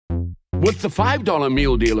With the $5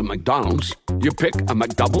 meal deal at McDonald's, you pick a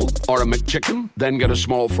McDouble or a McChicken, then get a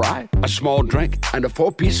small fry, a small drink, and a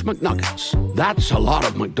 4-piece McNuggets. That's a lot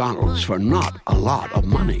of McDonald's for not a lot of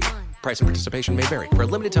money. Price and participation may vary. For a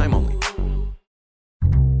limited time only.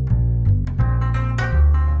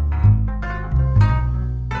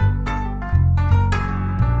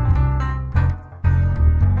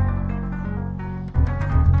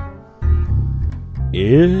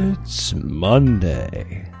 It's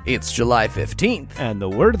Monday. It's July 15th. And the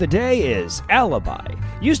word of the day is alibi.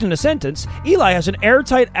 Used in a sentence, Eli has an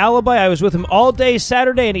airtight alibi. I was with him all day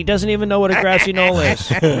Saturday, and he doesn't even know what a grassy knoll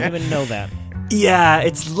is. I don't even know that. Yeah,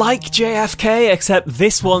 it's like JFK, except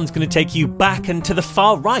this one's going to take you back and to the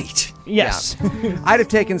far right. Yes. Yeah. I'd have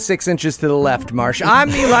taken 6 inches to the left, Marsh. I'm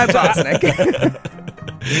Eli Bosnick.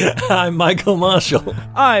 I'm Michael Marshall.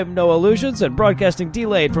 I'm Noah Lugeons, and broadcasting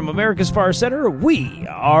delayed from America's Far Center, we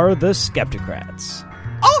are the Skepticrats.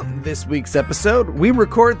 On this week's episode, we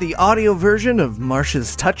record the audio version of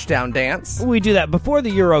Marsh's touchdown dance. We do that before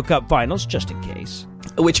the Euro Cup finals, just in case.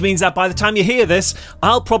 Which means that by the time you hear this,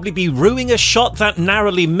 I'll probably be ruining a shot that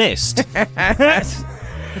narrowly missed.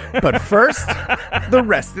 But first, the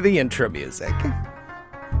rest of the intro music.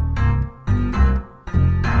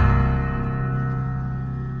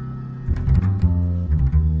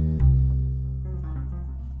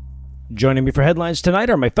 Joining me for headlines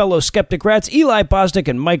tonight are my fellow Skepticrats, Eli Bosnick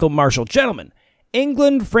and Michael Marshall. Gentlemen,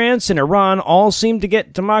 England, France, and Iran all seem to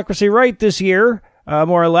get democracy right this year,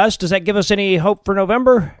 more or less. Does that give us any hope for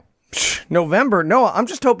November? November? No, I'm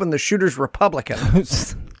just hoping the shooter's Republican.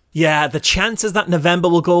 Yeah, the chances that November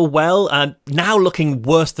will go well are now looking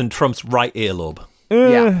worse than Trump's right earlobe.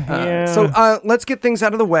 Yeah. So let's get things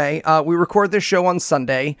out of the way. We record this show on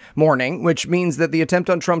Sunday morning, which means that the attempt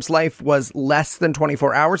on Trump's life was less than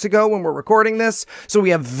 24 hours ago when we're recording this. So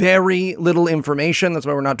we have very little information. That's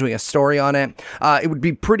why we're not doing a story on it. It would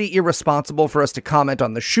be pretty irresponsible for us to comment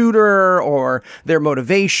on the shooter or their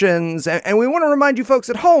motivations. And we want to remind you folks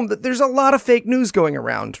at home that there's a lot of fake news going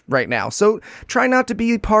around right now. So try not to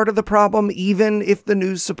be part of the problem, even if the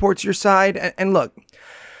news supports your side. And look,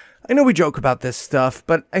 I know we joke about this stuff,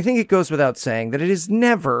 but I think it goes without saying that it is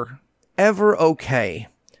never, ever okay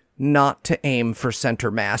not to aim for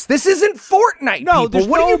center mass. This isn't Fortnite, no, people. There's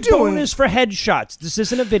what no are you doing? bonus for headshots. This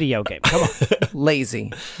isn't a video game. Come on.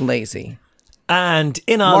 Lazy. And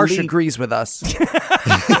in our Marsh agrees with us.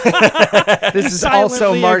 This is Silently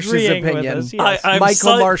also Marsh's agreeing with opinion. us, yes. I'm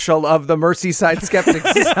Michael Marshall of the Merseyside Skeptic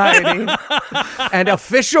Society and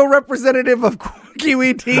official representative of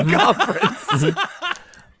QED Conference.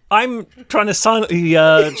 I'm trying to silently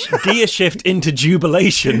gear shift into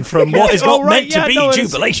jubilation from what is not meant to be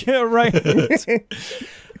jubilation. Yeah, right.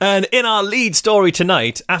 And in our lead story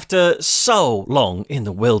tonight, after so long in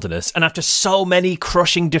the wilderness, and after so many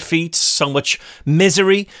crushing defeats, so much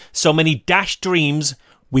misery, so many dashed dreams,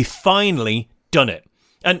 we've finally done it.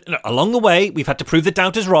 And along the way, we've had to prove the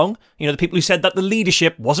doubters wrong. You know, the people who said that the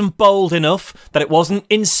leadership wasn't bold enough, that it wasn't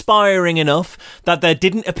inspiring enough, that there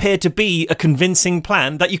didn't appear to be a convincing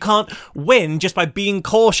plan, that you can't win just by being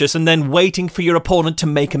cautious and then waiting for your opponent to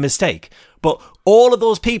make a mistake. But all of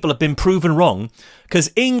those people have been proven wrong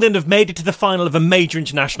because England have made it to the final of a major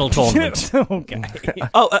international tournament. Okay.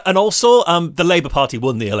 Oh, and also the Labour Party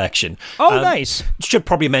won the election. Oh, nice. Should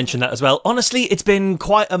probably mention that as well. Honestly, it's been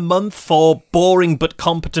quite a month for boring but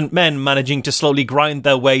competent men managing to slowly grind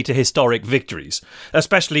their way to historic victories,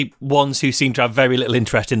 especially ones who seem to have very little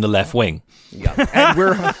interest in the left wing.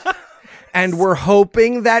 Yeah. And we're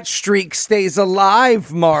hoping that streak stays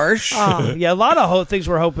alive, Marsh. Yeah, a lot of things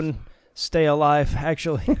we're hoping stay alive,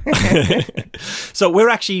 actually. So we're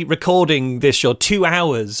actually recording this show 2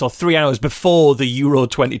 hours or 3 hours before the Euro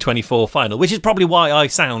 2024 final, which is probably why I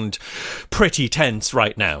sound pretty tense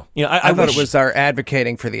right now. You know, I thought it was our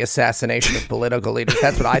advocating for the assassination of political leaders.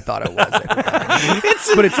 That's what I thought it was.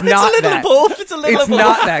 But it's not that. It's a little It's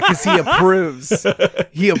not that because he approves.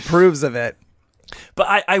 He approves of it.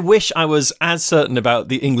 But I wish I was as certain about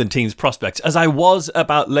the England team's prospects as I was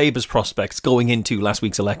about Labour's prospects going into last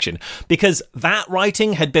week's election, because that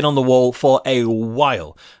writing had been on the wall for a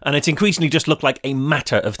while, and it increasingly just looked like a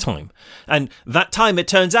matter of time. And that time, it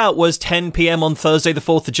turns out, was 10 p.m. on Thursday, the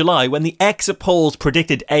 4th of July, when the exit polls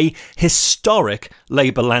predicted a historic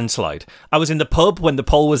Labour landslide. I was in the pub when the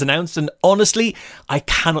poll was announced, and honestly, I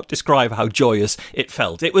cannot describe how joyous it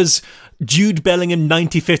felt. It was Jude Bellingham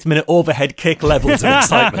 95th minute overhead kick levels of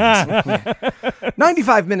excitement.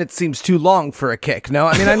 95 minutes seems too long for a kick. No,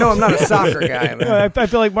 I mean, I know I'm not a soccer guy. I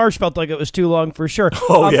feel like Marsh felt like it was too long for sure.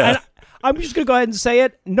 Oh, yeah. And I'm just going to go ahead and say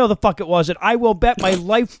it. No, the fuck it wasn't. I will bet my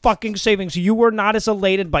life fucking savings you were not as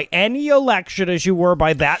elated by any election as you were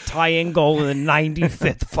by that tying goal in the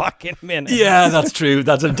 95th fucking minute. Yeah, that's true.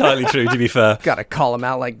 That's entirely true, to be fair. Gotta call him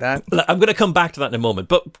out like that. I'm going to come back to that in a moment,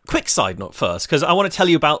 but quick side note first, because I want to tell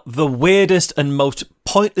you about the weirdest and most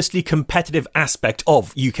pointlessly competitive aspect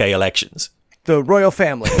of UK elections. The royal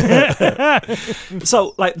family.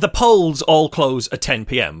 So, the polls all close at 10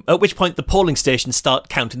 p.m, at which point the polling stations start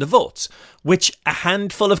counting the votes, which a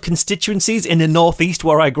handful of constituencies in the northeast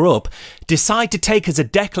where I grew up decide to take as a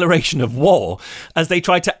declaration of war as they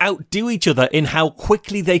try to outdo each other in how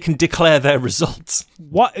quickly they can declare their results.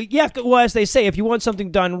 What? Yeah, well, as they say, if you want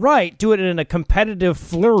something done right, do it in a competitive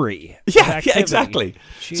flurry. Yeah, exactly.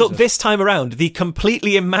 Jesus. So this time around, the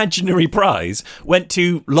completely imaginary prize went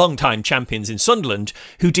to longtime champions in Sunderland,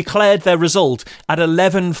 who declared their result at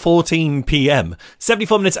 11:14 p.m,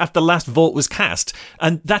 74 minutes after the last vote was cast,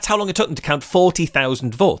 and that's how long it took them to count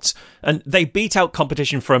 40,000 votes. And they beat out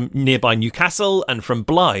competition from nearby Newcastle and from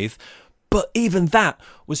Blyth, but even that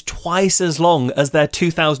was twice as long as their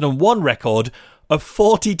 2001 record of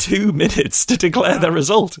 42 minutes to declare their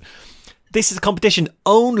result. This is a competition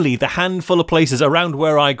only the handful of places around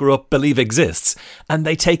where I grew up believe exists, and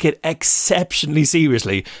they take it exceptionally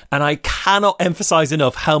seriously, and I cannot emphasize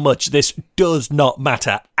enough how much this does not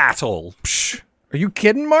matter at all. Psh, are you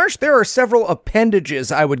kidding, Marsh? There are several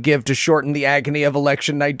appendages I would give to shorten the agony of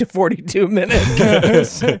election night to 42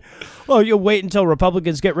 minutes. Well, you'll wait until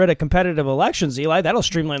Republicans get rid of competitive elections, Eli. That'll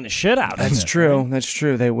streamline the shit out of it. That's true. That's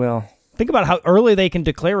true. They will. Think about how early they can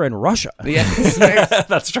declare in Russia. Yes.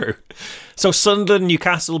 That's true. So Sunderland,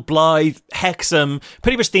 Newcastle, Blyth, Hexham,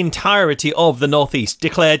 pretty much the entirety of the northeast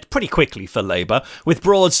declared pretty quickly for Labour, with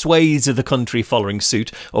broad swathes of the country following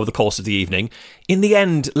suit over the course of the evening. In the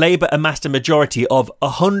end, Labour amassed a majority of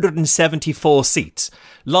 174 seats,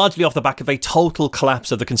 largely off the back of a total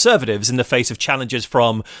collapse of the Conservatives in the face of challenges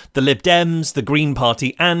from the Lib Dems, the Green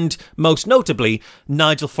Party, and, most notably,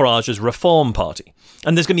 Nigel Farage's Reform Party.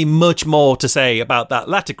 And there's going to be much more to say about that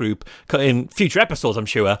latter group in future episodes, I'm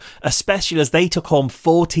sure, especially as they took home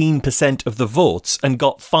 14% of the votes and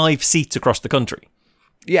got 5 seats across the country.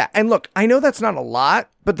 Yeah, and look, I know that's not a lot,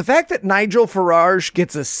 but the fact that Nigel Farage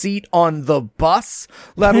gets a seat on the bus,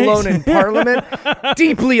 let alone in Parliament,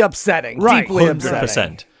 deeply upsetting. Right, deeply 100%.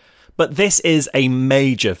 upsetting. But this is a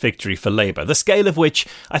major victory for Labour, the scale of which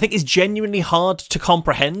I think is genuinely hard to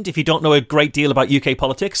comprehend if you don't know a great deal about UK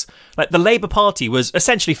politics. The Labour Party was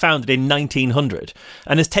essentially founded in 1900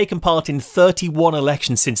 and has taken part in 31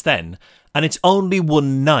 elections since then, and it's only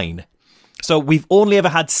won 9. So we've only ever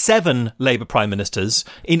had 7 Labour Prime Ministers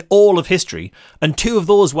in all of history, and 2 of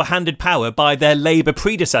those were handed power by their Labour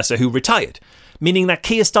predecessor who retired, meaning that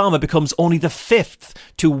Keir Starmer becomes only the 5th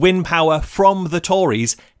to win power from the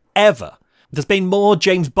Tories ever. There's been more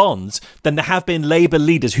James Bonds than there have been Labour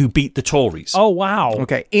leaders who beat the Tories. Oh, wow.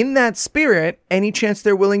 Okay, in that spirit, any chance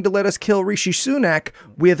they're willing to let us kill Rishi Sunak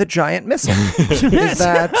with a giant missile?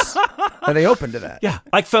 Are they open to that? Yeah,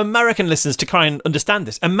 for American listeners to try and understand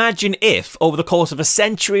this, imagine if, over the course of a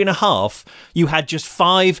century and a half, you had just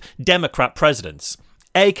 5 Democrat presidents,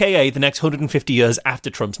 aka the next 150 years after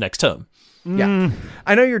Trump's next term. Yeah.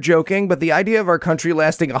 I know you're joking, but the idea of our country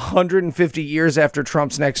lasting 150 years after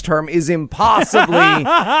Trump's next term is impossibly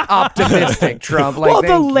optimistic, Trump.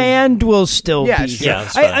 The land will still be sure. here.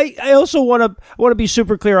 I also want to be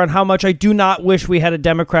super clear on how much I do not wish we had a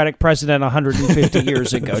Democratic president 150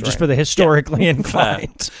 years ago, just for the historically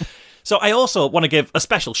inclined. So I also want to give a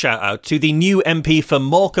special shout out to the new MP for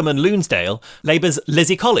Morecambe and Lonsdale, Labour's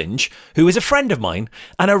Lizzie Collinge, who is a friend of mine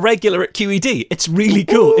and a regular at QED. It's really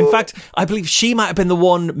cool. In fact, I believe she might have been the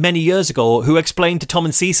one many years ago who explained to Tom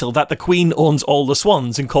and Cecil that the Queen owns all the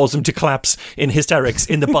swans and caused them to collapse in hysterics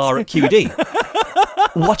in the bar at QED.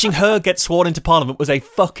 Watching her get sworn into Parliament was a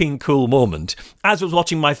fucking cool moment, as was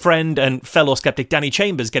watching my friend and fellow skeptic Danny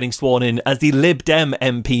Chambers getting sworn in as the Lib Dem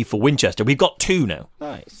MP for Winchester. We've got 2 now.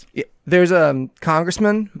 Nice. Yeah, there's a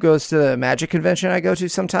congressman who goes to the magic convention I go to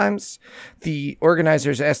sometimes. The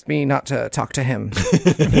organizers asked me not to talk to him.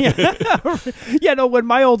 When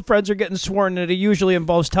my old friends are getting sworn in, it usually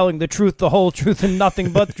involves telling the truth, the whole truth, and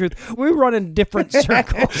nothing but the truth. We run in different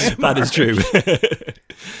circles. That is true.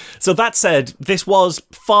 So that said, this was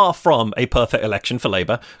far from a perfect election for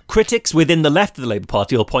Labour. Critics within the left of the Labour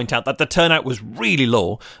Party will point out that the turnout was really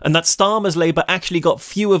low and that Starmer's Labour actually got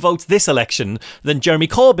fewer votes this election than Jeremy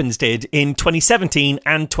Corbyn's did in 2017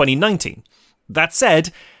 and 2019. That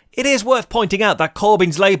said, it is worth pointing out that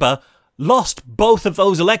Corbyn's Labour lost both of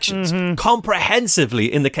those elections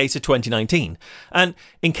comprehensively in the case of 2019. And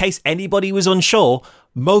in case anybody was unsure,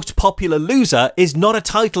 most popular loser is not a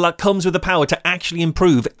title that comes with the power to actually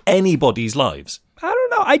improve anybody's lives. I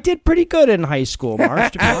don't know. I did pretty good in high school,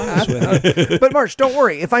 Marsh, to be honest with you. But Marsh, don't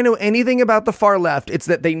worry. If I know anything about the far left, it's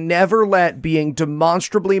that they never let being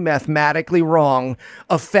demonstrably mathematically wrong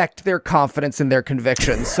affect their confidence in their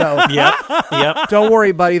convictions. So Yep. don't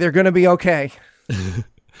worry, buddy. They're going to be okay.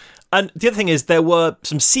 And the other thing is, there were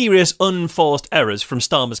some serious unforced errors from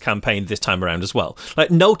Starmer's campaign this time around as well. Like,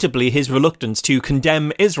 notably, his reluctance to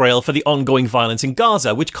condemn Israel for the ongoing violence in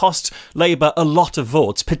Gaza, which cost Labour a lot of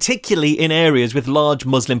votes, particularly in areas with large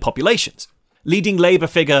Muslim populations. Leading Labour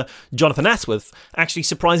figure Jonathan Asworth actually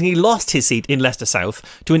surprisingly lost his seat in Leicester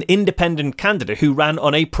South to an independent candidate who ran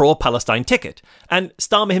on a pro-Palestine ticket. And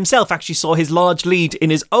Starmer himself actually saw his large lead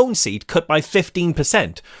in his own seat cut by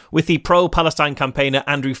 15%, with the pro-Palestine campaigner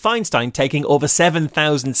Andrew Feinstein taking over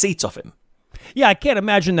 7,000 seats off him. Yeah, I can't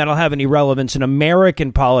imagine that'll have any relevance in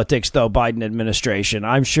American politics, though, Biden administration.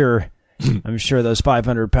 I'm sure those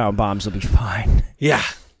 500-pound bombs will be fine. Yeah.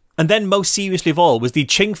 And then, most seriously of all, was the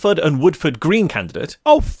Chingford and Woodford Green candidate.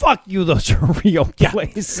 Oh, fuck you, those are real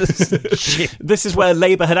places. This is where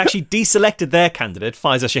Labour had actually deselected their candidate,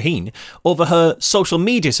 Faiza Shaheen, over her social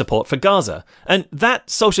media support for Gaza. And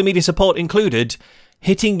that social media support included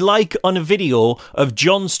hitting like on a video of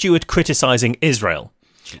Jon Stewart criticising Israel.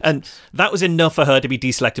 And that was enough for her to be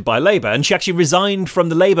deselected by Labour, and she actually resigned from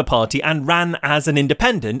the Labour Party and ran as an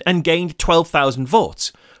independent and gained 12,000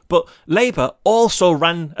 votes. But Labour also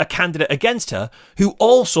ran a candidate against her who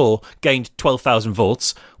also gained 12,000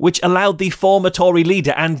 votes, which allowed the former Tory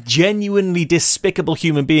leader and genuinely despicable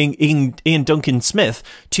human being Ian Duncan Smith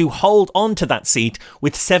to hold on to that seat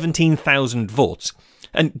with 17,000 votes.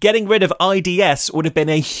 And getting rid of IDS would have been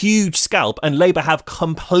a huge scalp, and Labour have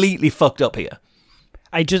completely fucked up here.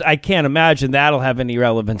 I can't imagine that'll have any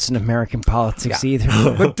relevance in American politics either.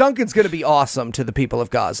 But Duncan's going to be awesome to the people of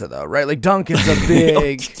Gaza, though, right? Like, Duncan's a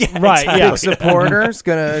big, big supporter. It's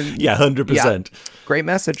going to... Yeah, 100%. Yeah, great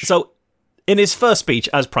message. So, in his first speech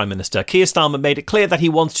as Prime Minister, Keir Starmer made it clear that he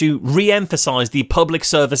wants to re-emphasise the public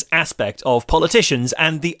service aspect of politicians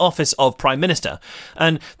and the office of Prime Minister,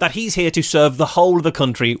 and that he's here to serve the whole of the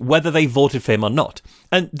country, whether they voted for him or not.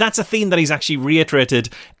 And that's a theme that he's actually reiterated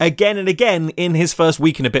again and again in his first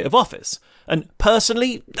week and a bit of office. And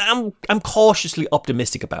personally, I'm cautiously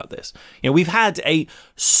optimistic about this. You know, we've had a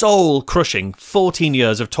soul-crushing 14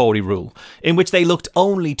 years of Tory rule, in which they looked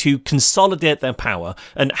only to consolidate their power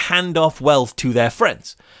and hand off wealth to their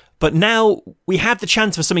friends. But now we have the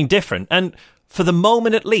chance for something different, and for the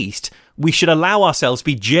moment at least, we should allow ourselves to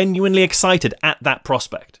be genuinely excited at that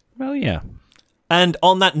prospect. Well, yeah. And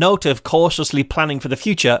on that note of cautiously planning for the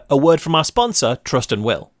future, a word from our sponsor, Trust and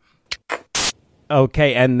Will.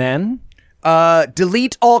 Okay, and then?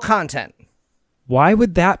 Delete all content. Why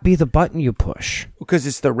would that be the button you push? Because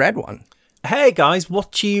it's the red one. Hey guys,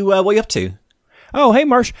 what you up to? Oh, hey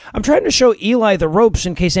Marsh, I'm trying to show Eli the ropes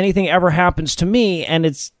in case anything ever happens to me, and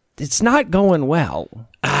it's not going well.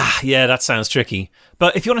 Yeah, that sounds tricky.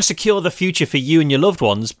 But if you want to secure the future for you and your loved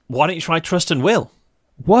ones, why don't you try Trust and Will?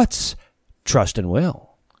 What's Trust and Will?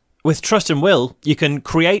 With Trust and Will, you can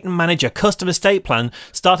create and manage a custom estate plan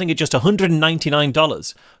starting at just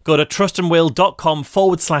 $199. Go to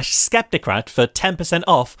trustandwill.com/Skepticrat for 10%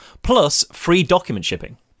 off, plus free document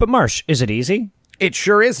shipping. But Marsh, is it easy? It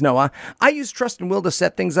sure is, Noah. I used Trust and Will to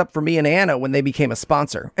set things up for me and Anna when they became a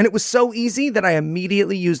sponsor. And it was so easy that I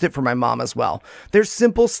immediately used it for my mom as well. Their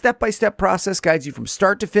simple step-by-step process guides you from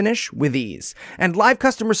start to finish with ease. And live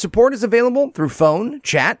customer support is available through phone,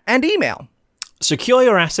 chat, and email. Secure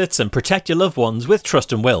your assets and protect your loved ones with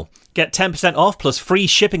Trust and Will. Get 10% off plus free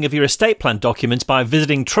shipping of your estate plan documents by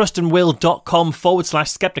visiting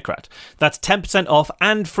trustandwill.com/Skepticrat. That's 10% off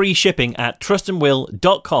and free shipping at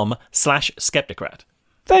trustandwill.com/Skepticrat.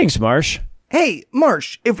 Thanks, Marsh. Hey,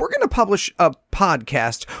 Marsh, if we're going to publish a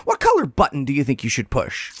podcast, what color button do you think you should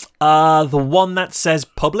push? The one that says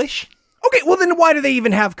publish? Okay, well then why do they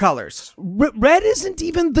even have colors? Red isn't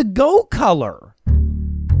even the go color.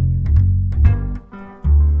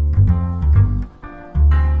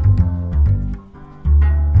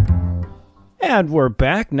 And we're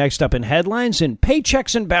back. Next up in headlines in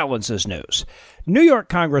Paychecks and Balances news. New York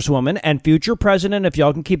Congresswoman and future president, if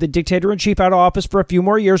y'all can keep the dictator-in-chief out of office for a few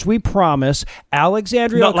more years, we promise,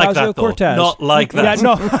 Alexandria Ocasio-Cortez. Not like that. Yeah,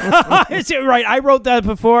 no. Is it right? I wrote that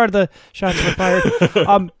before the shots were fired.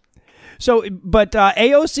 But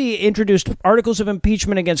AOC introduced articles of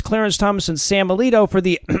impeachment against Clarence Thomas and Sam Alito for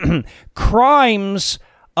the crimes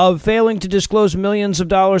of failing to disclose millions of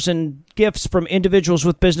dollars in gifts from individuals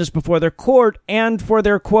with business before their court and for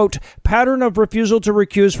their, quote, pattern of refusal to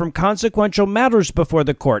recuse from consequential matters before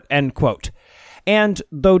the court, end quote. And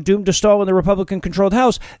though doomed to stall in the Republican-controlled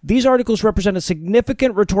House, these articles represent a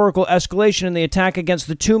significant rhetorical escalation in the attack against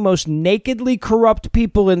the two most nakedly corrupt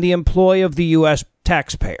people in the employ of the U.S.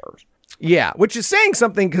 taxpayers. Yeah, which is saying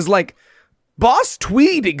something because, like, Boss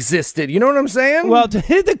Tweed existed. You know what I'm saying? Well,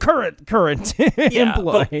 the current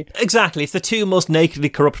employee. Exactly. It's the two most nakedly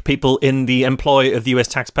corrupt people in the employ of the US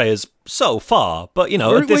taxpayers so far. But, you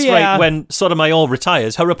know, at this rate, when Sotomayor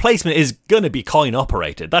retires, her replacement is going to be coin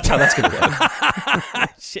operated. That's how that's going to work.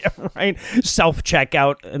 Yeah, right.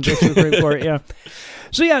 Self-checkout in the Supreme Court, yeah.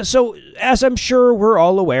 So as I'm sure we're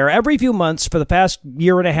all aware, every few months for the past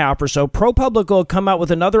year and a half or so, ProPublica will come out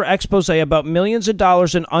with another expose about millions of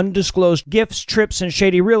dollars in undisclosed gifts, trips, and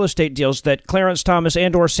shady real estate deals that Clarence Thomas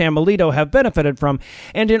and or Sam Alito have benefited from.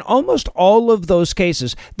 And in almost all of those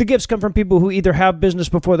cases, the gifts come from people who either have business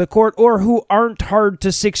before the court or who aren't hard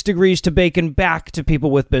to 6 degrees to bacon back to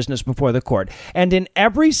people with business before the court. And in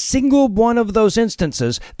every single one of those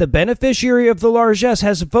instances, the beneficiary of the largesse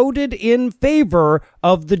has voted in favor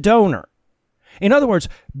of the donor. In other words,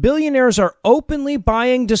 billionaires are openly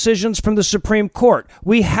buying decisions from the Supreme Court.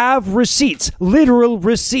 We have receipts, literal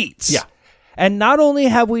receipts. Yeah. And not only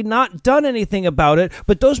have we not done anything about it,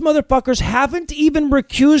 but those motherfuckers haven't even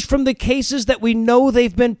recused from the cases that we know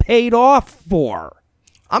they've been paid off for.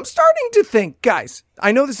 I'm starting to think, guys,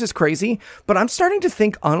 I know this is crazy, but I'm starting to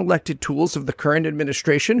think unelected tools of the current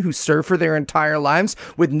administration who serve for their entire lives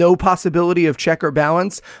with no possibility of check or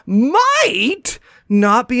balance might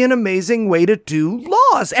not be an amazing way to do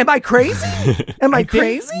laws. Am I crazy? Am I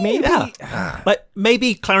crazy? Maybe. Yeah. Like,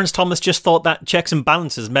 maybe Clarence Thomas just thought that checks and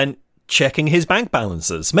balances meant checking his bank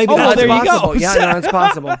balances. Maybe that's there you possible. go. Yeah, no, it's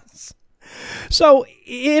possible. So,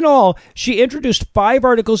 in all, she introduced 5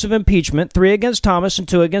 articles of impeachment, 3 against Thomas and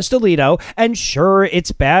 2 against Alito. And sure,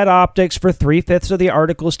 it's bad optics for 3/5 of the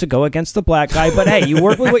articles to go against the black guy, but hey, you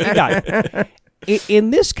work with what you got. In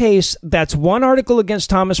this case, that's 1 article against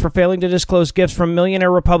Thomas for failing to disclose gifts from millionaire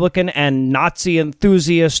Republican and Nazi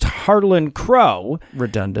enthusiast Harlan Crow.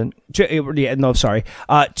 Redundant.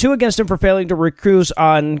 2 against him for failing to recuse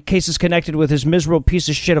on cases connected with his miserable piece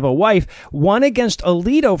of shit of a wife. 1 against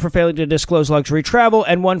Alito for failing to disclose luxury travel,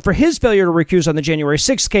 and 1 for his failure to recuse on the January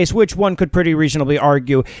 6th case, which one could pretty reasonably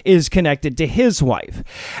argue is connected to his wife.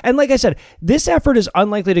 And like I said, this effort is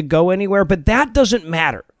unlikely to go anywhere, but that doesn't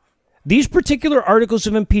matter. These particular articles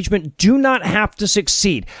of impeachment do not have to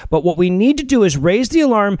succeed, but what we need to do is raise the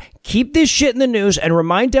alarm, keep this shit in the news, and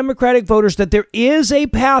remind Democratic voters that there is a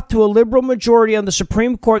path to a liberal majority on the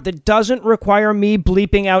Supreme Court that doesn't require me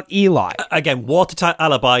bleeping out Eli. Again, watertight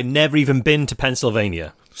alibi, never even been to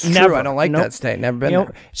Pennsylvania. Never. True, I don't like that state. Never been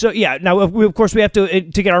there. So, yeah, now, of course, we have to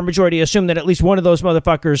get our majority, assume that at least one of those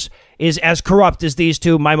motherfuckers is as corrupt as these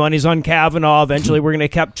two. My money's on Kavanaugh. Eventually, we're going to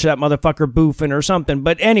catch that motherfucker boofing or something.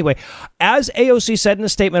 But anyway, as AOC said in a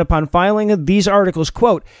statement upon filing these articles,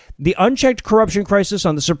 quote, the unchecked corruption crisis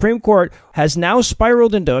on the Supreme Court has now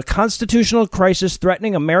spiraled into a constitutional crisis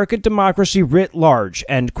threatening American democracy writ large,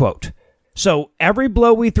 end quote. So every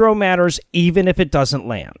blow we throw matters, even if it doesn't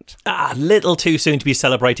land. Little too soon to be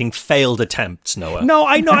celebrating failed attempts, Noah. No,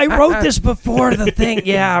 I know. I wrote this before the thing.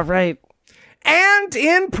 Yeah, right. And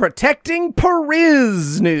in protecting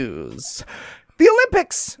Paris news, the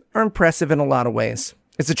Olympics are impressive in a lot of ways.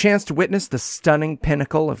 It's a chance to witness the stunning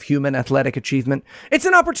pinnacle of human athletic achievement. It's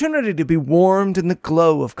an opportunity to be warmed in the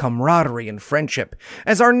glow of camaraderie and friendship,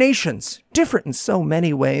 as our nations, different in so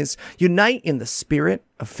many ways, unite in the spirit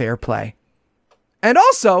of fair play. And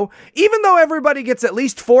also, even though everybody gets at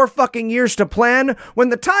least 4 fucking years to plan, when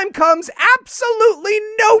the time comes, absolutely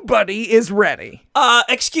nobody is ready.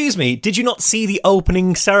 Excuse me, did you not see the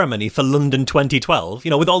opening ceremony for London 2012?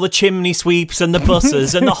 You know, with all the chimney sweeps and the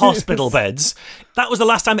buses and the hospital beds. That was the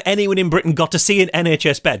last time anyone in Britain got to see an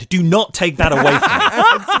NHS bed. Do not take that away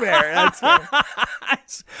from me. That's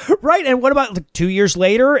fair. Right, and what about 2 years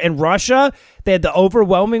later in Russia? They had the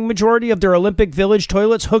overwhelming majority of their Olympic Village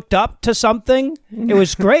toilets hooked up to something. It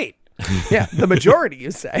was great. Yeah, the majority,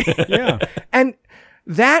 you say. Yeah. And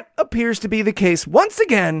that appears to be the case once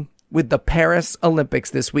again with the Paris Olympics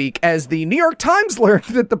this week, as the New York Times learned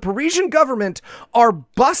that the Parisian government are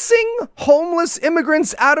busing homeless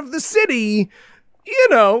immigrants out of the city, you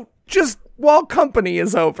know, just while company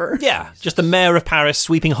is over. Yeah, just the mayor of Paris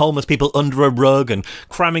sweeping homeless people under a rug and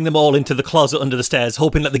cramming them all into the closet under the stairs,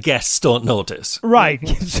 hoping that the guests don't notice. Right.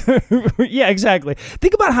 Yeah, exactly.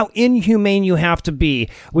 Think about how inhumane you have to be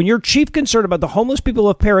when your chief concern about the homeless people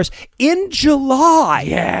of Paris in July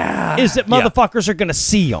is that motherfuckers are going to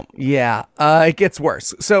see them. Yeah, it gets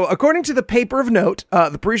worse. So according to the paper of note,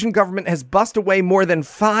 the Parisian government has bussed away more than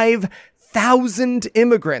 5,000 1,000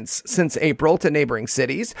 immigrants since April to neighboring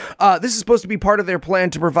cities. This is supposed to be part of their plan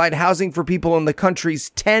to provide housing for people in the country's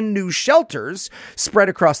 10 new shelters spread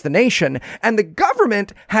across the nation. And the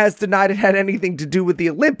government has denied it had anything to do with the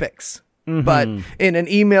Olympics. But in an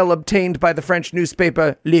email obtained by the French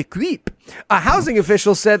newspaper L'Equipe, a housing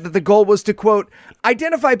official said that the goal was to, quote,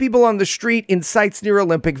 identify people on the street in sites near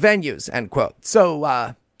Olympic venues, end quote.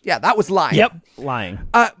 So, yeah, that was lying. Yep, lying.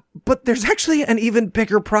 But there's actually an even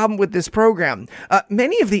bigger problem with this program.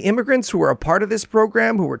 Many of the immigrants who were a part of this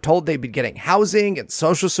program, who were told they'd be getting housing and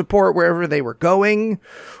social support wherever they were going,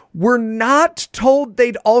 were not told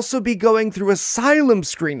they'd also be going through asylum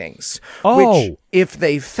screenings, which, if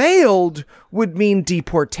they failed, would mean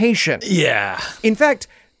deportation. Yeah. In fact,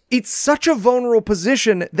 it's such a vulnerable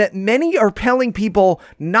position that many are telling people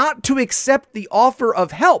not to accept the offer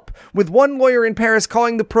of help, with one lawyer in Paris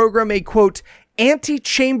calling the program a, quote,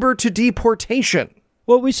 antechamber to deportation.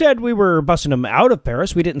 Well, we said we were busting them out of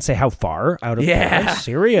Paris. We didn't say how far out of Paris.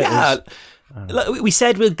 Syria is... We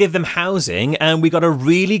said we'd give them housing, and we got a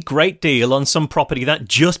really great deal on some property that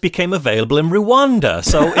just became available in Rwanda,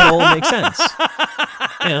 so it all makes sense.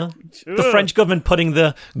 You know, the French government putting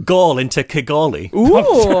the gall into Kigali.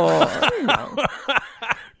 Ooh.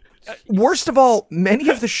 Worst of all, many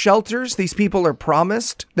of the shelters these people are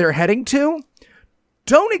promised they're heading to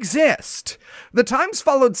don't exist. The Times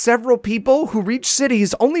followed several people who reached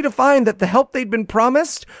cities only to find that the help they'd been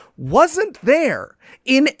promised wasn't there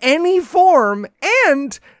in any form,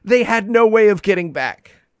 and they had no way of getting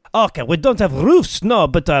back. Okay, we don't have roofs, no,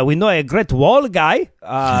 but we know a great wall guy.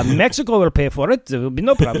 Mexico will pay for it. There will be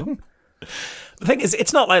no problem. The thing is,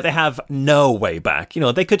 it's not like they have no way back. You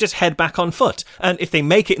know, they could just head back on foot. And if they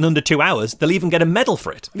make it in under 2 hours, they'll even get a medal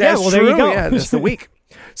for it. That's well, true. there you go. Yeah, that's the week.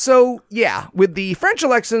 So, yeah, with the French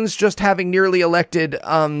elections just having nearly elected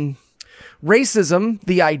racism,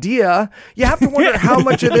 the idea, you have to wonder how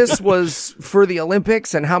much of this was for the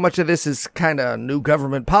Olympics and how much of this is kind of new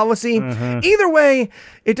government policy. Either way,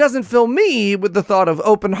 it doesn't fill me with the thought of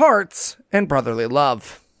open hearts and brotherly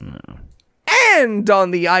love. And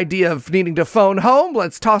on the idea of needing to phone home,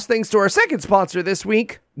 let's toss things to our second sponsor this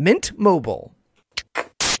week, Mint Mobile.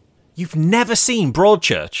 You've never seen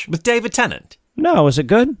Broadchurch with David Tennant? No, is it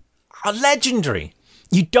good? Legendary.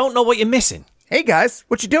 You don't know what you're missing. Hey guys,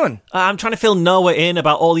 what you doing? I'm trying to fill Noah in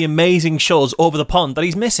about all the amazing shows over the pond that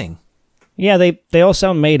he's missing. Yeah, they all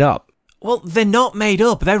sound made up. Well, they're not made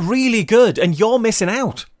up. They're really good, and you're missing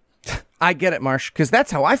out. I get it, Marsh, because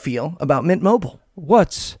that's how I feel about Mint Mobile.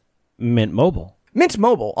 What's Mint Mobile? Mint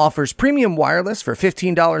Mobile offers premium wireless for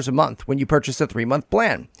 $15 a month when you purchase a 3-month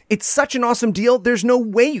plan. It's such an awesome deal, there's no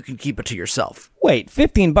way you can keep it to yourself. Wait,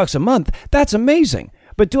 $15 a month? That's amazing.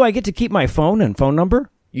 But do I get to keep my phone and phone number?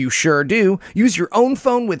 You sure do. Use your own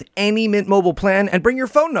phone with any Mint Mobile plan and bring your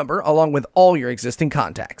phone number along with all your existing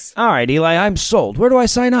contacts. All right, Eli, I'm sold. Where do I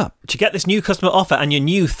sign up? To get this new customer offer and your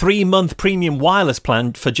new 3-month premium wireless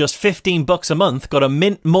plan for just $15 a month, go to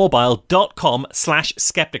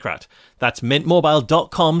mintmobile.com/skepticrat. That's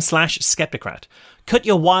mintmobile.com/skepticrat. Cut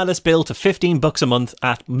your wireless bill to $15 a month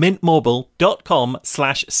at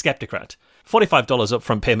mintmobile.com/skepticrat. $45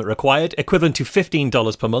 upfront payment required, equivalent to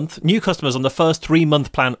 $15 per month. New customers on the first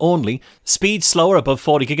 3-month plan only. Speed slower above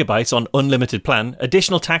 40 gigabytes on unlimited plan.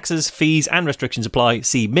 Additional taxes, fees, and restrictions apply.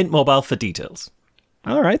 See Mint Mobile for details.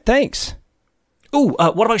 All right, thanks. Ooh,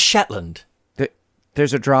 what about Shetland?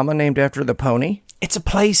 There's a drama named after the pony? It's a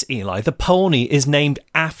place, Eli. The pony is named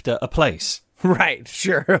after a place. Right,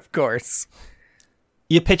 sure, of course.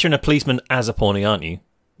 You're picturing a policeman as a pony, aren't you?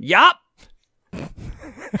 Yup.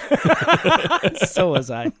 So was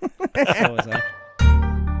I.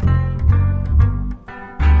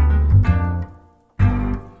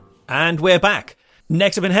 And we're back.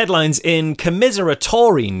 Next up in headlines in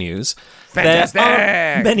commiseratory news. Fantastic.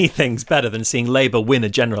 There are many things better than seeing Labour win a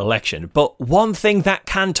general election, but one thing that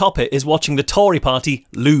can top it is watching the Tory party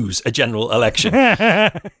lose a general election.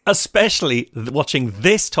 Especially watching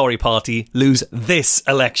this Tory party lose this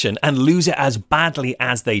election and lose it as badly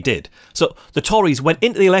as they did. So the Tories went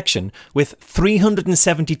into the election with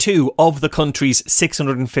 372 of the country's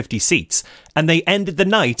 650 seats, and they ended the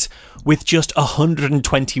night with just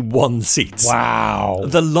 121 seats. Wow.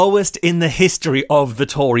 The lowest in the history of the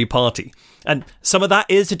Tory party. And some of that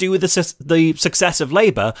is to do with the success of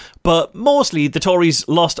Labour, but mostly the Tories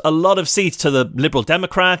lost a lot of seats to the Liberal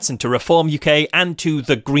Democrats and to Reform UK and to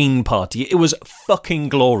the Green Party. It was fucking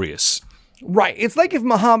glorious. Right. It's like if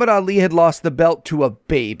Muhammad Ali had lost the belt to a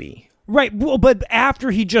baby. Right, well, but after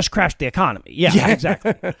he just crashed the economy. Yeah.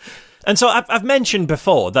 Exactly. And so I've mentioned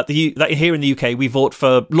before that that here in the UK we vote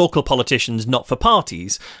for local politicians, not for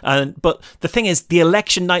parties. But the thing is, the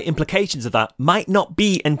election night implications of that might not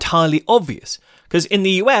be entirely obvious. Because in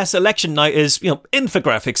the US, election night is,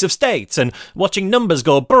 infographics of states and watching numbers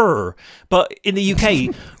go brrr. But in the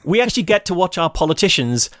UK, we actually get to watch our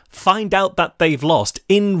politicians find out that they've lost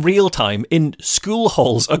in real time in school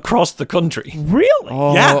halls across the country. Really?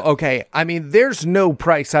 Oh, yeah. Okay. I mean, there's no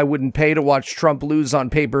price I wouldn't pay to watch Trump lose on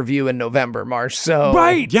pay-per-view in November, Marsh. So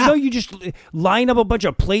Right. Yeah. So you just line up a bunch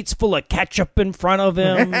of plates full of ketchup in front of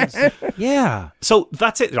him. Yeah. So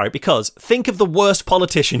that's it, right? Because think of the worst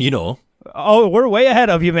politician you know. Oh, we're way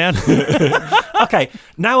ahead of you, man. Okay,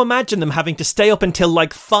 now imagine them having to stay up until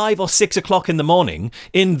like 5 or 6 o'clock in the morning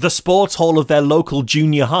in the sports hall of their local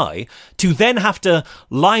junior high to then have to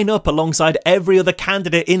line up alongside every other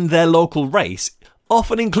candidate in their local race,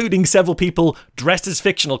 often including several people dressed as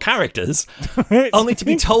fictional characters, only to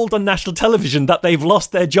be told on national television that they've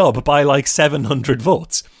lost their job by like 700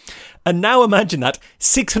 votes. And now imagine that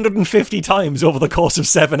 650 times over the course of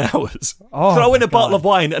 7 hours. Oh, Throw in a my bottle God. of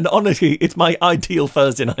wine, and honestly, it's my ideal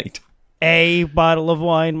Thursday night. A bottle of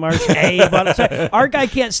wine, Marsh. A bottle. So our guy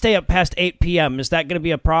can't stay up past 8 p.m. Is that going to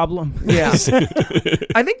be a problem? Yeah.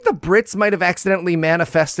 I think the Brits might have accidentally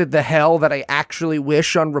manifested the hell that I actually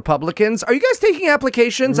wish on Republicans. Are you guys taking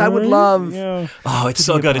applications? I would love... Yeah. Oh, it's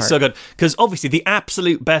so good. It's so good. Because obviously the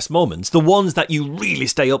absolute best moments, the ones that you really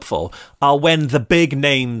stay up for, are when the big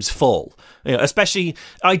names fall. Especially,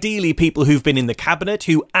 ideally, people who've been in the cabinet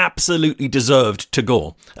who absolutely deserved to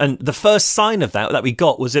go. And the first sign of that we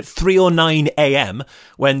got was at 3:09 a.m.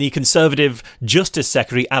 when the Conservative Justice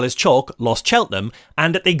Secretary Alice Chalk lost Cheltenham,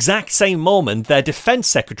 and at the exact same moment their Defence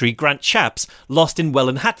Secretary Grant Shapps lost in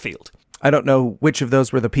Welland Hatfield. I don't know which of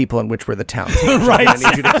those were the people and which were the towns. Right. I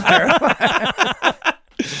need you to clarify.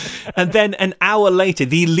 And then an hour later,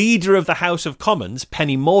 the leader of the House of Commons,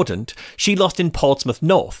 Penny Mordaunt, she lost in Portsmouth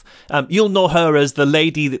North. You'll know her as the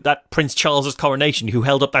lady that Prince Charles's coronation who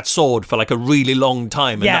held up that sword for like a really long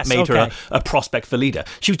time, and Yes, that made her okay. a prospect for leader.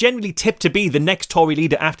 She was generally tipped to be the next Tory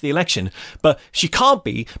leader after the election, but she can't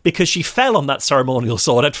be because she fell on that ceremonial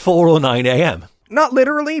sword at 4:09 a.m. Not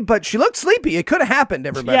literally, but she looked sleepy. It could have happened,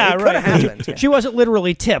 everybody. Yeah, it could right. have happened. Yeah. She wasn't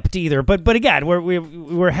literally tipped either, but again,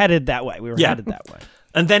 we're headed that way. We were headed that way.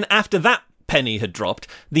 And then after that penny had dropped,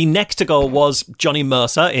 the next to go was Johnny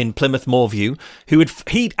Mercer in Plymouth Moorview,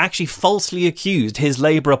 he'd actually falsely accused his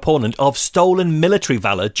Labour opponent of stolen military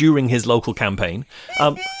valour during his local campaign.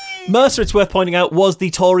 Mercer, it's worth pointing out, was the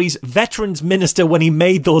Tories' veterans minister when he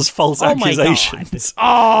made those false accusations.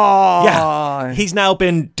 Oh, Yeah, he's now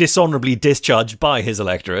been dishonourably discharged by his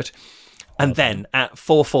electorate. And then at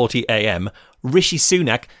 4:40 a.m, Rishi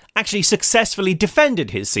Sunak actually successfully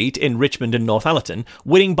defended his seat in Richmond and Northallerton,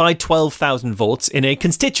 winning by 12,000 votes in a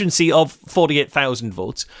constituency of 48,000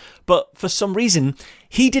 votes. But for some reason,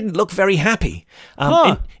 he didn't look very happy.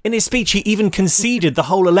 In his speech, he even conceded the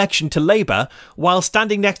whole election to Labour while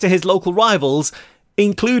standing next to his local rivals,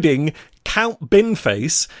 including Count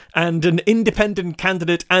Binface and an independent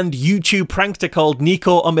candidate and YouTube prankster called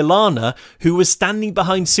Nico Omilana, who was standing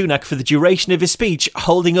behind Sunak for the duration of his speech,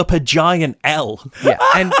 holding up a giant L. yeah.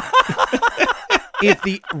 And if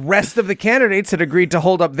the rest of the candidates had agreed to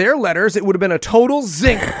hold up their letters, it would have been a total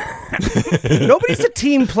zinger. Nobody's a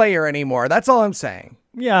team player anymore. That's all I'm saying.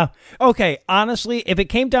 Yeah. Okay. Honestly, if it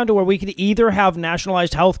came down to where we could either have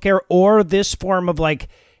nationalized healthcare or this form of like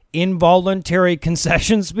involuntary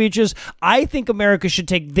concession speeches, I think America should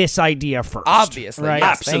take this idea first. Obviously. Right?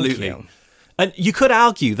 Yes, Absolutely. Thank you. And you could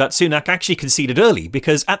argue that Sunak actually conceded early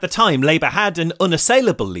because at the time Labour had an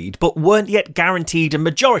unassailable lead but weren't yet guaranteed a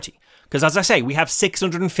majority. Because as I say, we have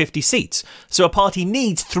 650 seats. So a party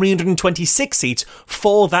needs 326 seats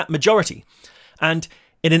for that majority. And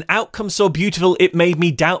in an outcome so beautiful it made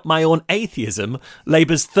me doubt my own atheism,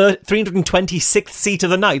 Labour's 326th seat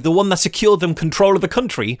of the night, the one that secured them control of the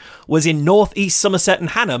country, was in North East Somerset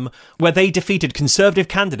and Hanham, where they defeated Conservative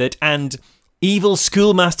candidate and evil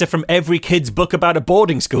schoolmaster from every kid's book about a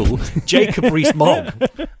boarding school, Jacob Rees-Mogg.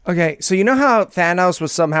 Okay, so you know how Thanos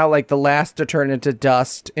was somehow like the last to turn into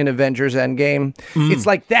dust in Avengers Endgame? It's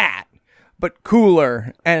like that, but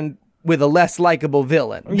cooler and with a less likable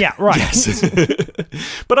villain. Yeah, right. Yes.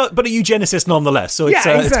 but a eugenicist nonetheless. So it's,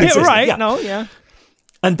 Yeah, it's exactly. consistent. Right. Yeah. No, yeah.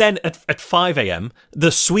 And then at 5 a.m.,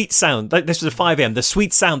 the sweet sound, this was at 5 a.m., the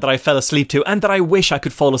sweet sound that I fell asleep to and that I wish I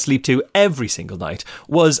could fall asleep to every single night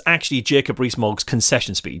was actually Jacob Rees-Mogg's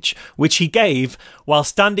concession speech, which he gave while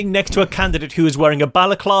standing next to a candidate who was wearing a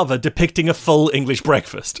balaclava depicting a full English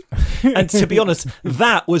breakfast. And to be honest,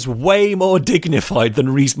 that was way more dignified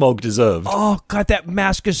than Rees-Mogg deserved. Oh, God, that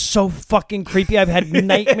mask is so fucking creepy. I've had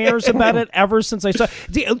nightmares about it ever since I saw it.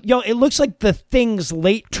 It looks like the Thing's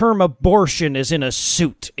late-term abortion is in a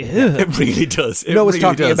suit. Ew. It really does. Noah's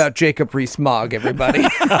talking about Jacob Rees-Mogg, everybody.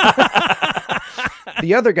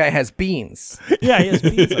 The other guy has beans. Yeah, he has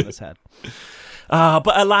beans on his head.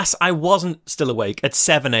 But alas, I wasn't still awake at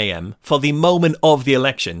 7 a.m. for the moment of the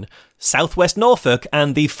election. Southwest Norfolk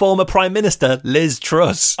and the former Prime Minister, Liz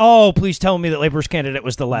Truss. Oh, please tell me that Labour's candidate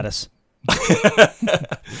was the lettuce.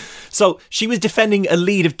 So she was defending a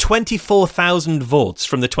lead of 24,000 votes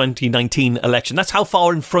from the 2019 election. That's how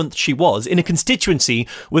far in front she was in a constituency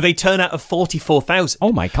with a turnout of 44,000.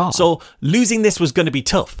 Oh my God. So losing this was going to be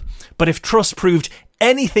tough. But if Truss proved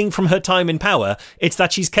anything from her time in power, it's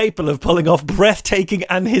that she's capable of pulling off breathtaking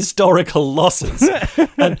and historical losses.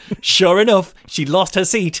 And sure enough, she lost her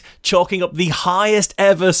seat, chalking up the highest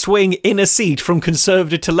ever swing in a seat from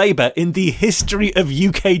Conservative to Labour in the history of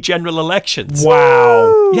UK general elections.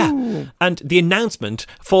 Wow. Yeah. And the announcement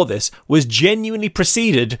for this was genuinely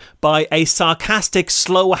preceded by a sarcastic,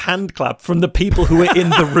 slow hand clap from the people who were in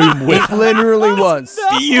the room with her. It literally was.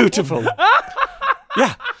 Beautiful.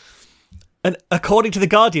 Yeah. And according to The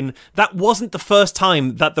Guardian, that wasn't the first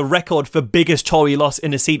time that the record for biggest Tory loss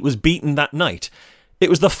in a seat was beaten that night. It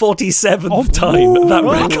was the 47th time that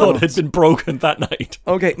record had been broken that night.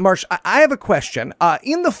 Okay, Marsh, I have a question.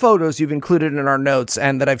 In the photos you've included in our notes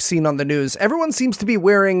and that I've seen on the news, everyone seems to be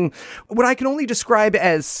wearing what I can only describe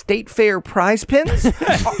as state fair prize pins.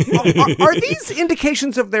 Are these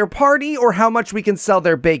indications of their party or how much we can sell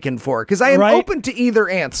their bacon for? Because I am open to either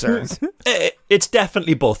answer. It's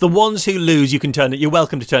definitely both. The ones who lose, you're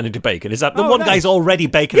welcome to turn into bacon. Is that the one guy's already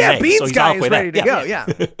baking an egg, Beans so he's guy halfway is ready there. to go, yeah.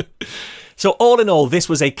 So all in all, this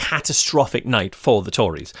was a catastrophic night for the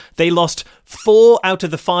Tories. They lost 4 out of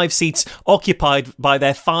the 5 seats occupied by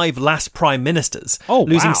their 5 last prime ministers,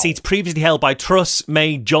 losing seats previously held by Truss,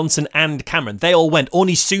 May, Johnson and Cameron. They all went.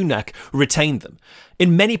 Only Sunak retained them.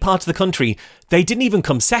 In many parts of the country, they didn't even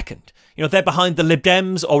come second. You know, they're behind the Lib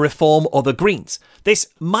Dems or Reform or the Greens. This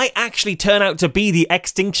might actually turn out to be the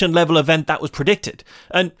extinction level event that was predicted.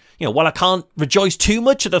 And, you know, while I can't rejoice too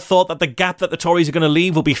much at the thought that the gap that the Tories are going to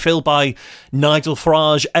leave will be filled by Nigel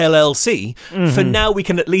Farage LLC, for now we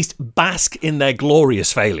can at least bask in their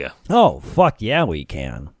glorious failure. Oh, fuck yeah, we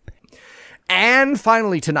can. And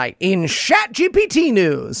finally tonight, in ChatGPT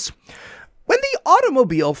news, when the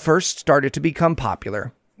automobile first started to become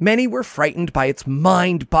popular, many were frightened by its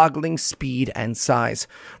mind-boggling speed and size.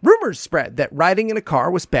 Rumors spread that riding in a car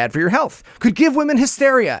was bad for your health, could give women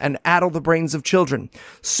hysteria, and addle the brains of children.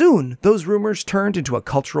 Soon, those rumors turned into a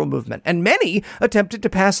cultural movement, and many attempted to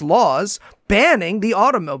pass laws banning the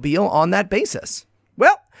automobile on that basis.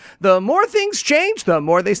 Well, the more things change, the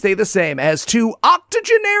more they stay the same, as 2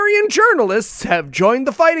 octogenarian journalists have joined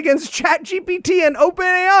the fight against ChatGPT and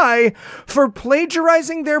OpenAI for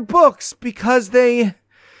plagiarizing their books because they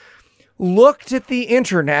looked at the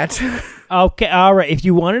internet. Okay, all right. If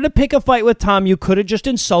you wanted to pick a fight with Tom, you could have just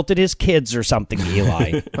insulted his kids or something,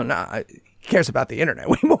 Eli. Oh, no, he cares about the internet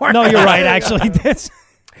way more. No, you're right, actually.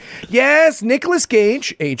 Yes, Nicolas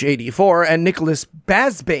Cage, age 84, and Nicholas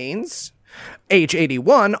Basbanes, age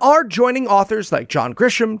 81, are joining authors like John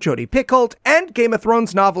Grisham, Jodi Picoult, and Game of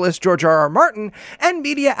Thrones novelist George R.R. Martin, and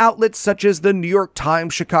media outlets such as the New York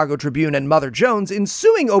Times, Chicago Tribune, and Mother Jones in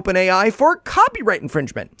suing OpenAI for copyright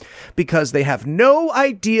infringement, because they have no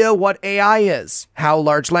idea what AI is, how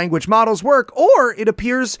large language models work, or, it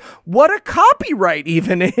appears, what a copyright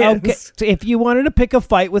even is. Okay, so if you wanted to pick a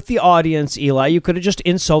fight with the audience, Eli, you could have just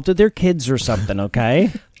insulted their kids or something, okay?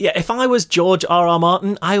 Yeah, if I was George R.R.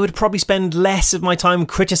 Martin, I would probably spend less of my time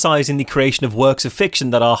criticising the creation of works of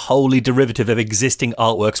fiction that are wholly derivative of existing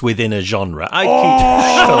artworks within a genre.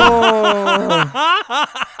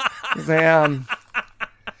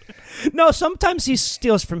 No, sometimes he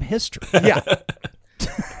steals from history. Yeah.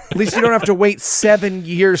 At least you don't have to wait 7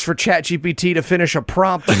 years for ChatGPT to finish a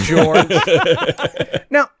prompt, George.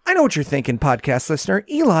 Now, I know what you're thinking, podcast listener.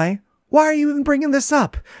 Eli, why are you even bringing this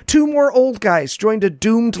up? 2 more old guys joined a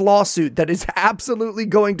doomed lawsuit that is absolutely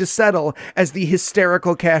going to settle as the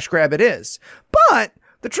hysterical cash grab it is. But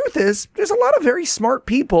the truth is, there's a lot of very smart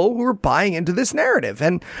people who are buying into this narrative,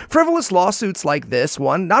 and frivolous lawsuits like this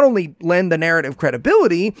one not only lend the narrative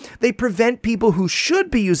credibility, they prevent people who should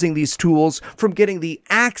be using these tools from getting the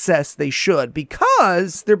access they should,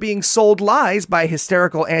 because they're being sold lies by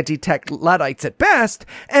hysterical anti-tech Luddites at best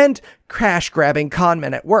and crash-grabbing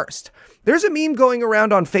conmen at worst. There's a meme going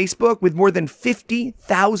around on Facebook with more than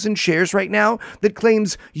 50,000 shares right now that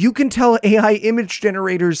claims you can tell AI image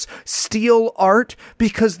generators steal art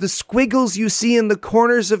because the squiggles you see in the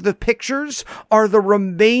corners of the pictures are the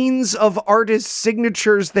remains of artists'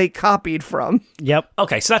 signatures they copied from. Yep.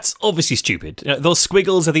 Okay, so that's obviously stupid. Those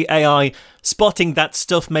squiggles are the AI spotting that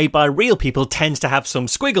stuff made by real people tends to have some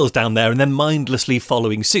squiggles down there and then mindlessly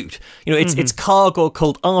following suit. It's cargo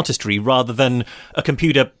cult artistry rather than a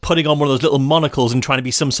computer putting on one of those little monocles and trying to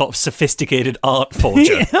be some sort of sophisticated art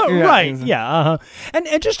forger. Right, yeah. And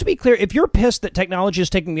just to be clear, if you're pissed that technology is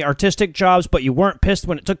taking the artistic jobs, but you weren't pissed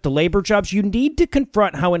when it took the labor jobs, you need to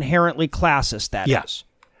confront how inherently classist that is.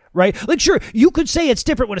 Right? Like, sure, you could say it's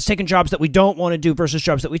different when it's taking jobs that we don't want to do versus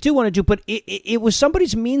jobs that we do want to do, but it was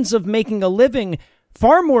somebody's means of making a living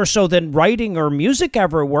far more so than writing or music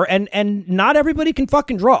ever were, and not everybody can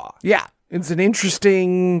fucking draw. Yeah. It's an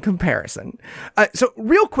interesting comparison. So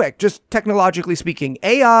real quick, just technologically speaking,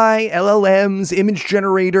 AI, LLMs, image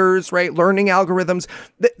generators, right, learning algorithms,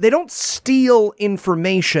 they don't steal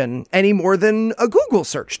information any more than a Google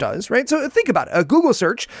search does, right? So think about it. A Google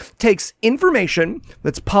search takes information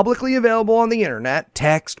that's publicly available on the internet,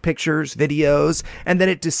 text, pictures, videos, and then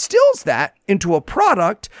it distills that into a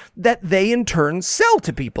product that they in turn sell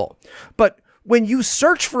to people. But when you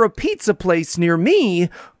search for a pizza place near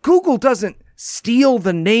me, Google doesn't steal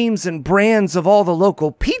the names and brands of all the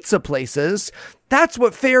local pizza places. That's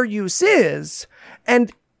what fair use is.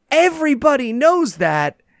 And everybody knows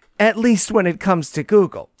that, at least when it comes to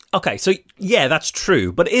Google. Okay, so yeah, that's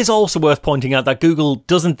true. But it is also worth pointing out that Google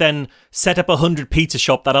doesn't then set up 100 pizza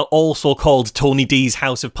shops that are also called Tony D's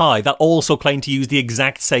House of Pie that also claim to use the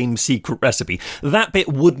exact same secret recipe. That bit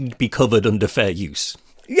wouldn't be covered under fair use.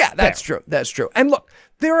 Yeah, that's true. That's true. And look,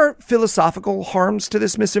 there are philosophical harms to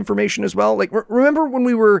this misinformation as well. Like, remember when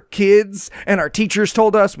we were kids and our teachers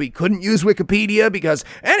told us we couldn't use Wikipedia because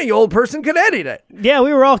any old person could edit it? Yeah,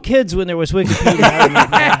 we were all kids when there was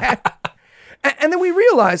Wikipedia. And then we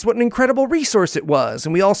realized what an incredible resource it was,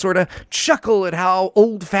 and we all sort of chuckle at how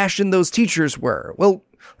old-fashioned those teachers were. Well,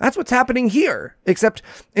 that's what's happening here, except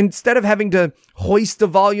instead of having to hoist a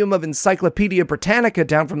volume of Encyclopedia Britannica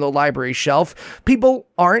down from the library shelf, people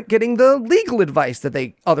aren't getting the legal advice that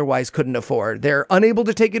they otherwise couldn't afford. They're unable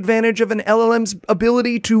to take advantage of an LLM's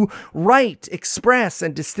ability to write, express,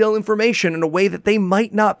 and distill information in a way that they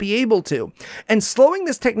might not be able to. And slowing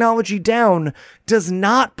this technology down does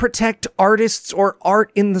not protect artists or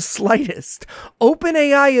art in the slightest.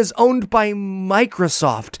 OpenAI is owned by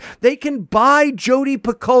Microsoft. They can buy Jodi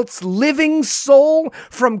Picoult's living soul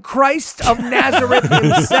from Christ of Nazareth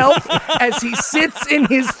himself as he sits in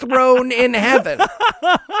his throne in heaven.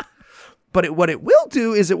 But what it will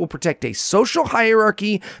do is it will protect a social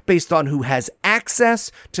hierarchy based on who has access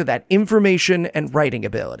to that information and writing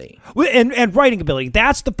ability. And writing ability,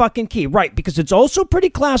 that's the fucking key, right? Because it's also pretty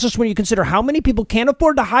classist when you consider how many people can't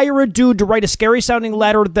afford to hire a dude to write a scary-sounding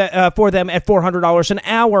letter for them at $400 an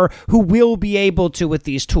hour who will be able to with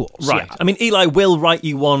these tools. Right. Yeah. I mean, Eli will write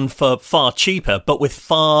you one for far cheaper, but with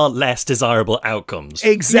far less desirable outcomes.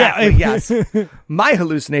 Exactly, yes. My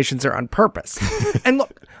hallucinations are on purpose. And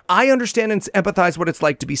look, I understand and empathize what it's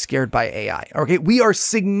like to be scared by AI. Okay, we are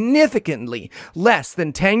significantly less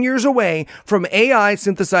than 10 years away from AI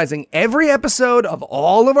synthesizing every episode of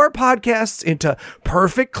all of our podcasts into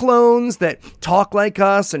perfect clones that talk like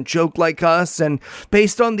us and joke like us. And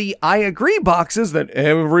based on the I agree boxes that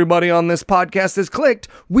everybody on this podcast has clicked,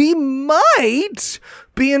 we might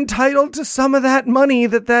be entitled to some of that money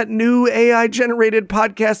that new AI-generated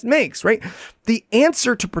podcast makes, right? The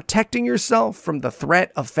answer to protecting yourself from the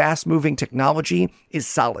threat of fast-moving technology is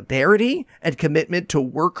solidarity and commitment to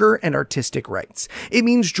worker and artistic rights. It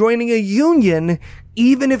means joining a union,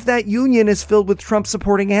 even if that union is filled with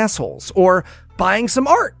Trump-supporting assholes, or buying some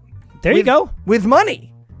art. There you go. With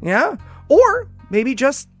money, yeah? Or maybe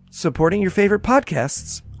just supporting your favorite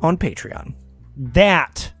podcasts on Patreon.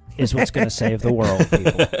 That is what's going to save the world,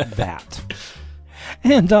 people. That.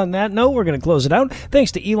 And on that note, we're going to close it out.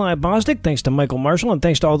 Thanks to Eli Bostic, thanks to Michael Marshall, and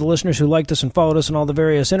thanks to all the listeners who liked us and followed us on all the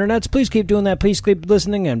various internets. Please keep doing that. Please keep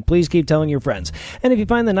listening, and please keep telling your friends. And if you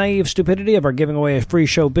find the naive stupidity of our giving away a free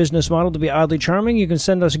show business model to be oddly charming, you can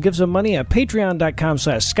send us gifts of money at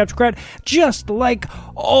patreon.com/Skepticrat, just like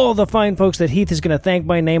all the fine folks that Heath is going to thank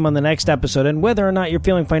by name on the next episode. And whether or not you're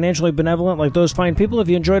feeling financially benevolent like those fine people, if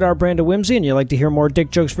you enjoyed our brand of whimsy and you'd like to hear more dick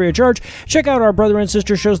jokes free of charge, check out our brother and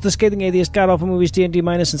sister shows, The Scathing Atheist, GodAwfulMovies, D&D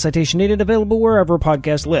Minus, and Citation Needed, available wherever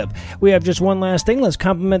podcasts live. We have just one last thing. Let's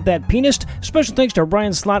compliment that pianist. Special thanks to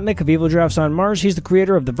Brian Slotnick of Evil Giraffes on Mars. He's the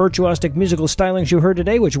creator of the virtuosic musical stylings you heard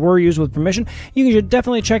today, which were used with permission. You should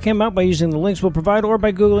definitely check him out by using the links we'll provide or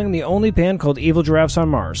by Googling the only band called Evil Giraffes on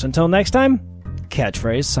Mars. Until next time,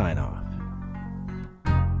 catchphrase sign off.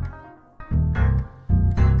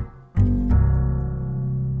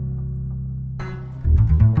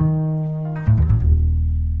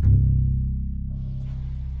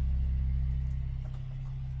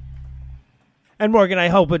 And Morgan, I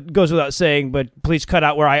hope it goes without saying, but please cut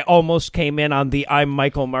out where I almost came in on the "I'm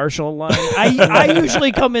Michael Marshall" line. I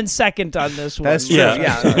usually come in second on this one. That's true.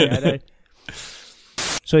 Yeah. Sorry,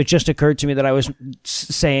 so it just occurred to me that I was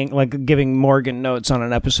saying, like, giving Morgan notes on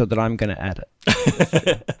an episode that I'm going to edit.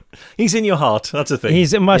 He's in your heart. That's the thing.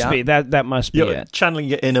 It must be. That must be You're it. channeling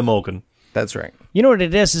your inner Morgan. That's right. You know what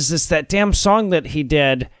it is this that damn song that he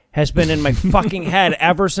did has been in my fucking head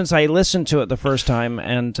ever since I listened to it the first time,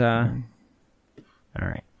 and... all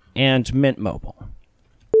right. And Mint Mobile.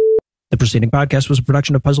 The preceding podcast was a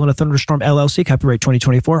production of Puzzle in a Thunderstorm, LLC, copyright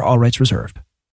 2024, all rights reserved.